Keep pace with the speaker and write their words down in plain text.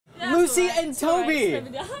Lucy and Toby! Oh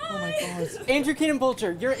my god. Andrew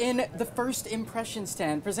Keenan-Bolger, you're in the first impression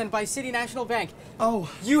stand presented by City National Bank.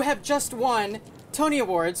 Oh. You have just won Tony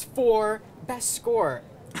Awards for Best Score.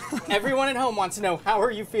 Everyone at home wants to know, how are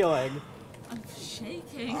you feeling? I'm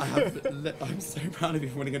shaking. I'm so proud of you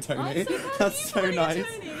for winning a Tony. I'm so proud That's of you so nice.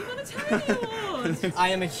 You won a Tony Award. I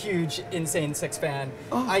am a huge Insane Six fan.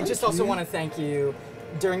 Oh, I just also you. want to thank you.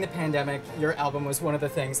 During the pandemic, your album was one of the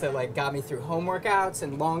things that like got me through home workouts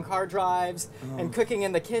and long car drives and cooking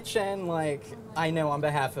in the kitchen. Like, I know on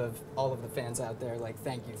behalf of all of the fans out there, like,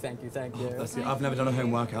 thank you, thank you, thank you. That's it. I've never done a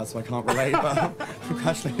home workout, so I can't relate, but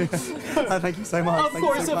congratulations. Thank you so much. Of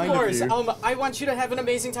course, so of kind course. you. I want you to have an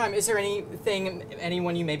amazing time. Is there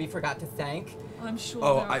anyone you maybe forgot to thank? I'm sure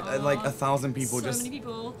Oh, there are like 1,000 people so just... many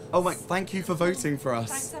people. Oh my, thank you for voting for us.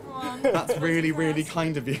 Thanks everyone. That's really, really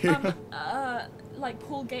kind of you. Like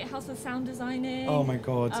Paul Gatehouse for sound designing. Oh my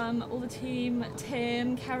god. All the team,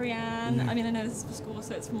 Tim, Carrie-Anne. I mean, I know this is for school,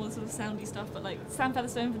 so it's more sort of soundy stuff, but like Sam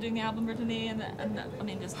Featherstone for doing the album originally, and I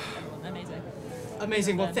mean, just everyone, amazing.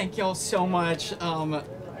 Amazing. Well, thank y'all so much.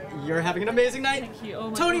 You're having an amazing night. Thank you.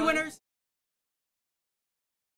 Oh my Tony God. winners.